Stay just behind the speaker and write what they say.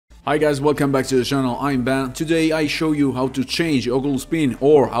Hi guys, welcome back to the channel, I'm Ben. Today I show you how to change Oculus PIN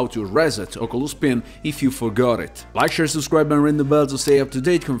or how to reset Oculus PIN if you forgot it. Like, share, subscribe and ring the bell to stay up to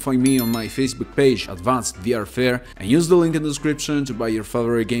date. You can find me on my Facebook page, Advanced VR Fair, and use the link in the description to buy your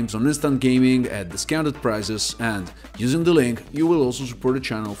favorite games on instant gaming at discounted prices, and using the link you will also support the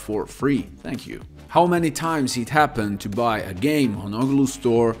channel for free. Thank you. How many times it happened to buy a game on Oculus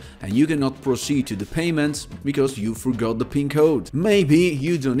Store and you cannot proceed to the payments because you forgot the PIN code? Maybe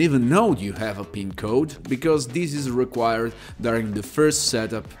you don't even know you have a PIN code, because this is required during the first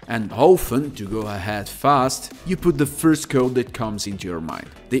setup, and often, to go ahead fast, you put the first code that comes into your mind.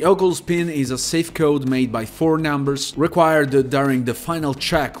 The Oculus PIN is a safe code made by 4 numbers, required during the final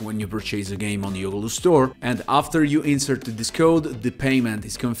check when you purchase a game on the Oculus Store, and after you insert this code, the payment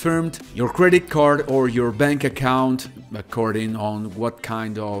is confirmed. Your credit card or your bank account, according on what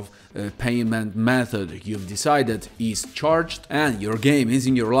kind of payment method you've decided, is charged, and your game is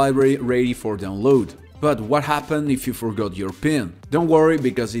in your library ready for download. But what happened if you forgot your PIN? Don't worry,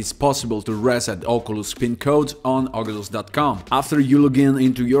 because it's possible to reset Oculus PIN code on oculus.com. After you log in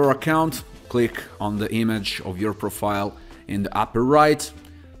into your account, click on the image of your profile in the upper right.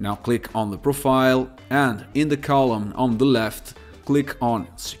 Now click on the profile, and in the column on the left, click on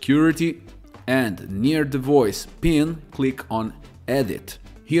Security, and near the voice PIN, click on Edit.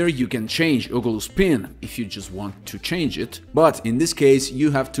 Here you can change Oculus PIN if you just want to change it, but in this case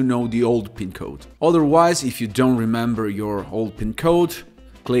you have to know the old PIN code. Otherwise, if you don't remember your old PIN code,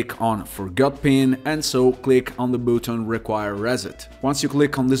 click on Forgot PIN, and so click on the button Require Reset. Once you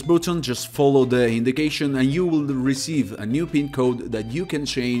click on this button, just follow the indication and you will receive a new PIN code that you can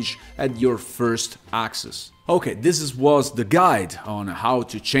change at your first access. Okay, this was the guide on how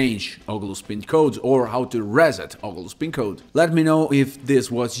to change Oculus PIN code or how to reset Oculus PIN code. Let me know if this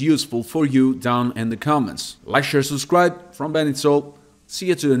was useful for you down in the comments. Like, share, subscribe. From Ben it's all. See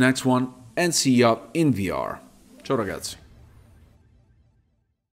you to the next one, and see ya in VR. Ciao ragazzi.